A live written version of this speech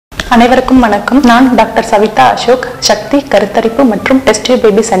அனைவருக்கும் வணக்கம். நான் டாக்டர் சவிதா அசோக், சக்தி கருத்தரிப்பு மற்றும் டெஸ்ட் டியூப்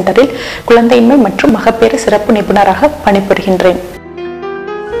பேபி சென்டரில் குழந்தையின்மை மற்றும் மகப்பேறு சிறப்பு நிபுணராக பணிபுரிகின்றேன்.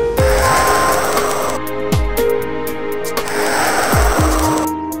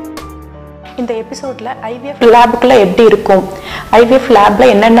 இந்த எபிசோட்ல IVF லேபுக்குள்ள எப்படி இருக்கும், IVF லேப்ல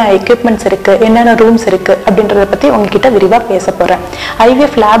என்னென்ன எக்யூப்மெண்ட்ஸ் இருக்கு, என்னென்ன ரூம்ஸ் இருக்கு அப்படின்றத பத்தி உங்ககிட்ட விரிவா பேச போறேன்.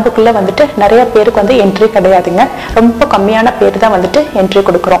 IVF லேபுக்குள்ள நிறைய பேருக்கு என்ட்ரி கிடையாதுங்க. ரொம்ப கம்மியான பேர் தான் என்ட்ரி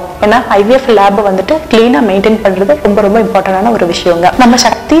கொடுக்குறோம். ஏன்னா IVF லேப் கிளீனா மெயின்டைன் பண்றது ரொம்ப ரொம்ப இம்பார்ட்டன்டான ஒரு விஷயங்க. நம்ம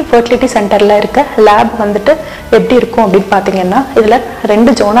சக்தி ஃபெர்டிலிட்டி சென்டர்ல இருக்க லேப் எப்படி இருக்கும் அப்படின்னு பாத்தீங்கன்னா, இதுல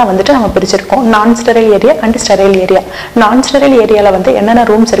ரெண்டு ஜோனா நம்ம பிரிச்சிருக்கோம். நான் sterile area and sterile area. நான் ஸ்டெரைல் ஏரியால என்னென்ன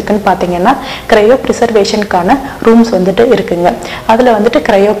ரூம்ஸ் இருக்குன்னு பாத்தீங்கன்னா, கிரையோ பிரிசர்வேஷனுக்கான ரூம்ஸ் இருக்குங்க. அதுல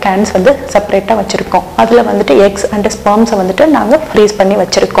கிரையோ கேன்ஸ் செப்பரேட்டா வச்சிருக்கோம். அதுல எக்ஸ் அண்ட் ஸ்பெர்ம்ஸ் நாங்க ஃப்ரீஸ் பண்ணி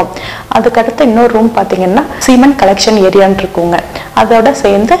வச்சிருக்கோம். அதுக்கடுத்து இன்னொரு ரூம் பாத்தீங்கன்னா சீமன் கலெக்ஷன் ஏரியான்னு இருக்குங்க. அதோட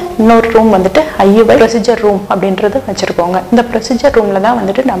சேர்ந்து இன்னொரு ரூம் IUI ப்ரொசீஜர் ரூம் அப்படின்றது வச்சிருக்கோங்க. இந்த ப்ரொசீஜர் ரூம்ல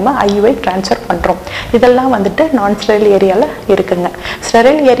தான் நம்ம IUI டிரான்ஸ்ஃபர் பண்றோம். இதெல்லாம் நான் ஸ்டெரைல் ஏரியால இருக்குங்க.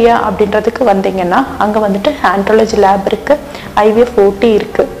 ஸ்டெரைல் ஏரியா அப்படின்றதுக்கு வந்தீங்கன்னா அங்க ஆண்ட்ரோலஜி லேப் இருக்கு, IVF OT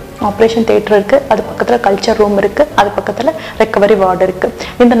இருக்கு, ஆப்ரேஷன் தியேட்டர் இருக்கு, அது பக்கத்துல கல்ச்சர் ரூம் இருக்கு, அது பக்கத்துல ரெக்கவரி வார்டு இருக்கு.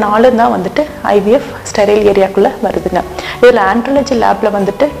 இந்த 4 தான் IVF ஸ்டெரைல் ஏரியாக்குள்ள வருதுங்க. இதுல ஆண்ட்ரோலஜி லேப்ல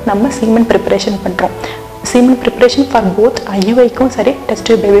நம்ம சீமன் ப்ரிப்பரேஷன் பண்றோம். சீமன் ப்ரிப்பரேஷன் ஃபார் போத் IUIக்கும் சரி டெஸ்ட்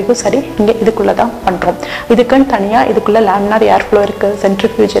டியூப் பேபிக்கும் சரி இங்கே இதுக்குள்ள தான் பண்றோம். இதுக்குன்னு தனியா இதுக்குள்ள லேமினார் ஏர் ஃப்ளோ இருக்கு,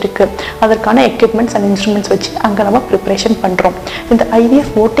 சென்ட்ரிஃபியூஜ் இருக்கு, அதற்கான எக்யூப்மெண்ட்ஸ் அண்ட் இன்ஸ்ட்ருமெண்ட்ஸ் வச்சு அங்க நம்ம ப்ரிப்பரேஷன் பண்றோம். இந்த IVF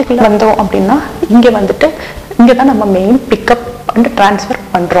ஓட்டிக்குள்ள வந்தோம் அப்படின்னா இங்க தான் நம்ம மெயின் பிக்கப் அண்ட் டிரான்ஸ்ஃபர்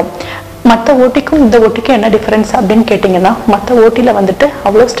பண்றோம். மற்ற ஓட்டிக்கும் இந்த ஓட்டிக்கும் என்ன டிஃபரன்ஸ் அப்படின்னு கேட்டிங்கன்னா, மற்ற ஓட்டியில்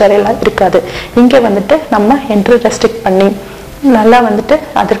அவ்வளோ ஸ்டெரைலாக இருக்காது. இங்கே நம்ம என்ட்ரி ரெஸ்ட்ரிக்ட் பண்ணி நல்லா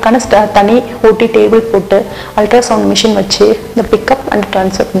அதற்கான தனி ஓட்டி டேபிள் போட்டு அல்ட்ராசவுண்ட் மிஷின் வச்சு இந்த பிக்கப் அண்ட்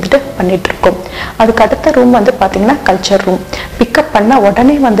ட்ரான்ஸ்ஃபர் பண்ணிட்டு இருக்கோம். அதுக்கு அடுத்த ரூம் பார்த்தீங்கன்னா கல்ச்சர் ரூம். பிக்கப் பண்ண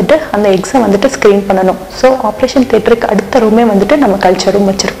உடனே அந்த எக்ஸை ஸ்க்ரீன் பண்ணணும். ஸோ ஆப்ரேஷன் தியேட்டருக்கு அடுத்த ரூமே நம்ம கல்ச்சர் ரூம்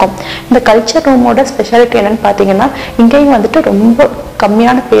வச்சிருக்கோம். இந்த கல்ச்சர் ரூமோட ஸ்பெஷாலிட்டி என்னன்னு பார்த்தீங்கன்னா, இங்கேயும் ரொம்ப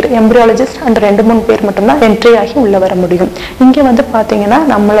கம்மியான பேர் எம்பிரியாலஜிஸ்ட் அண்ட் 2-3 பேர் மட்டும்தான் என்ட்ரி ஆகி உள்ள வர முடியும். இங்கே பார்த்தீங்கன்னா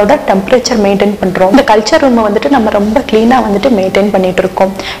நம்மளோட டெம்பரேச்சர் மெயின்டைன் பண்றோம். இந்த கல்ச்சர் ரூமை நம்ம ரொம்ப கிளீனா மெயின்டைன் பண்ணிட்டு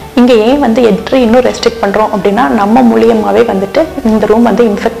இருக்கோம். இங்க ஏன் என்ட்ரி இன்னும் ரெஸ்ட்ரிக்ட் பண்றோம் அப்படின்னா, நம்ம மூலியமாவே இந்த ரூம்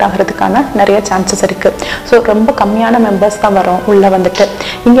இன்ஃபெக்ட் ஆகிறதுக்கான நிறைய சான்சஸ் இருக்கு. ஸோ ரொம்ப கம்மியான மெம்பர்ஸ் தான் வரும் உள்ள.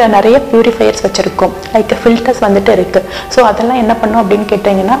 இங்க நிறைய பியூரிஃபையர்ஸ் வச்சிருக்கோம், லைக் ஃபில்டர்ஸ் இருக்கு. ஸோ அதெல்லாம் என்ன பண்ணும் அப்படின்னு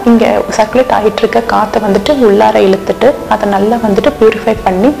கேட்டீங்கன்னா, இங்க சர்க்குலேட் ஆகிட்டு இருக்க காற்றை உள்ளார இழுத்துட்டு அதை நல்லா பியூரிஃபை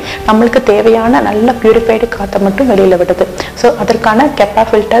பண்ணி நம்மளுக்கு தேவையான நல்ல பியூரிஃபைடு காற்றை மட்டும் வெளியில விடுது. ஸோ அதற்கான கெப்பா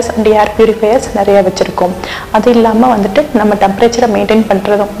ஃபில்டர்ஸ் அண்ட் ஏர் பியூரிஃபையர்ஸ் நிறைய வச்சிருக்கோம். அது இல்லாம நம்ம டெம்பரேச்சரை மெயின்டைன்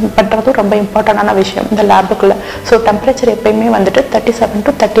பண்றதும் ரொம்ப இம்பார்ட்டன்டான விஷயம் இந்த லேபுக்குள்ள. ஸோ டெம்பரேச்சர் எப்பயுமே 37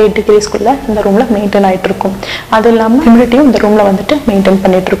 to 38 டிகிரிஸ்குள்ள இந்த ரூம்ல மெயின்டைன் ஆயிட்டு இருக்கும். அது இல்லாம ஹியூமிடிட்டியும் இந்த ரூம்ல மெயின்டைன்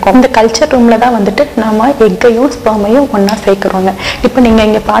பண்ணிட்டு இருக்கோம். இந்த கல்ச்சர் ரூம்ல தான் நாம எக்கையும் ஸ்பெர்மையும் ஒன்னா சேர்க்கிறோங்க. இப்போ நீங்க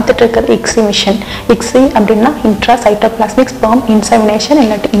இங்க பார்த்துட்டு இருக்கிறது ICSI மிஷின். ICSI அப்படின்னா இன்ட்ராசைட்டோபிளாஸ்மிக் ஸ்பெர்ம் இன்செமினேஷன்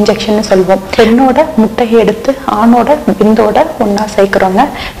இல்லாட்டி இன்ஜெக்ஷன் சொல்லுவோம். பெண்ணோட முட்டையை எடுத்து ஆணோட விந்தோட ஒன்னா சேர்க்கிறோங்க.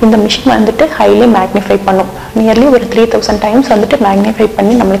 இந்த மிஷின் ஹைலி மேக்னிஃபை பண்ணும். நியர்லி ஒரு 3000 டைம்ஸ் மேக்னிஃபை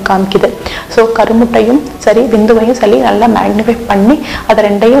பண்ணி நம்மளுக்கு காமிக்குது. ஸோ கருமுட்டையும் சரி விந்துவையும் சரி நல்லா மேக்னிஃபை பண்ணி அதை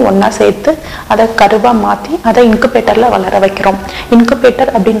ரெண்டையும் ஒன்னா சேர்த்து அதை கருவா மாற்றி அதை இன்குபேட்டர்ல வளர வைக்கிறோம்.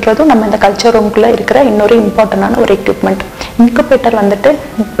 இன்குபேட்டர் அப்படின்றதும் நம்ம இந்த கல்ச்சர் ரூம்குள்ள இருக்கிற இன்னொரு இம்பார்ட்டன்டான ஒரு எக்யூப்மெண்ட். இன்குபேட்டர்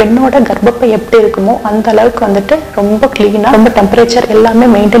பெண்ணோட கர்ப்பப்பை எப்படி இருக்குமோ அந்த அளவுக்கு ரொம்ப கிளீனா ரொம்ப டெம்பரேச்சர் எல்லாமே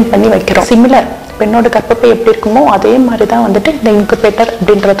மெயின்டைன் பண்ணி வைக்கிறோம். சிமிலர் பெண்ணோட கர்ப்பப்பை எப்படி இருக்குமோ அதே மாதிரி தான் இந்த இன்குபேட்டர்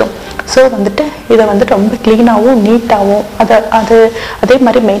அப்படின்றதும். ஸோ இதை ரொம்ப கிளீனாகவும் நீட்டாகவும் அதே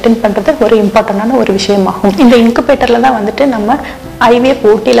மாதிரி மெயின்டைன் பண்றது ஒரு இம்பார்ட்டன்டான ஒரு விஷயமாகும். இந்த இன்குபேட்டர்ல தான் நம்ம IVF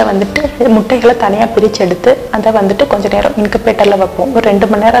ஓட்டியில் முட்டைகளை தனியாக பிரித்து எடுத்து அதை கொஞ்ச நேரம் இன்குபேட்டரில் வைப்போம். ஒரு 2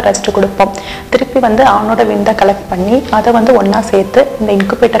 மணி நேரம் ரெஸ்ட் கொடுப்போம். திருப்பி ஆணோட விந்தை கலெக்ட் பண்ணி அதை ஒன்றா சேர்த்து இந்த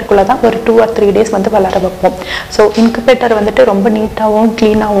இன்குபேட்டருக்குள்ளே தான் ஒரு 2 or 3 டேஸ் வளர வைப்போம். ஸோ இன்குபேட்டர் ரொம்ப நீட்டாகவும்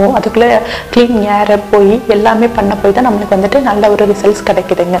க்ளீனாகவும் அதுக்குள்ளே க்ளீன் ஏரை போய் எல்லாமே பண்ண போய் தான் நம்மளுக்கு நல்ல ஒரு ரிசல்ட்ஸ்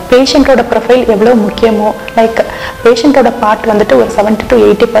கிடைக்குதுங்க. பேஷண்ட்டோட ப்ரொஃபைல் எவ்வளோ முக்கியமோ, லைக் பேஷண்ட்டோட பார்ட் ஒரு 70 to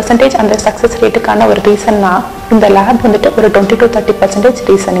 80% அந்த சக்ஸஸ் ரேட்டுக்கான ஒரு ரீசன்னா இந்த லேப் ஒரு 20 to 30%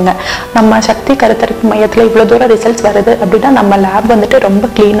 ரீசனுங்க. நம்ம சக்தி கருத்தரிப்பு மையத்தில் இவ்வளோ தூரம் ரிசல்ட்ஸ் வருது அப்படின்னா நம்ம லேப் ரொம்ப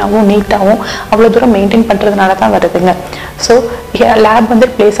கிளீனாகவும் நீட்டாகவும் அவ்வளோ தூரம் மெயின்டைன் பண்ணுறதுனால தான் வருதுங்க. So lab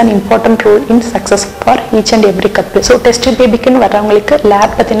place an important role in success for each and every couple. So test பேபிக்குன்னு வர்றவங்களுக்கு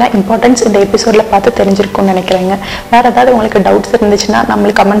லேப் பற்றின இம்பார்ட்டன்ஸ் இந்த எபிசோடில் பார்த்து தெரிஞ்சிருக்கும்னு நினைக்கிறேங்க. வேறு ஏதாவது உங்களுக்கு டவுட்ஸ் இருந்துச்சுன்னா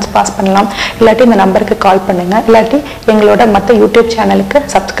நம்மளுக்கு கமெண்ட்ஸ் பாஸ் பண்ணலாம், இல்லாட்டி இந்த நம்பருக்கு கால் பண்ணுங்கள், இல்லாட்டி எங்களோட மற்ற யூடியூப் சேனலுக்கு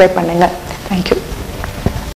சப்ஸ்கிரைப் பண்ணுங்கள். தேங்க்யூ.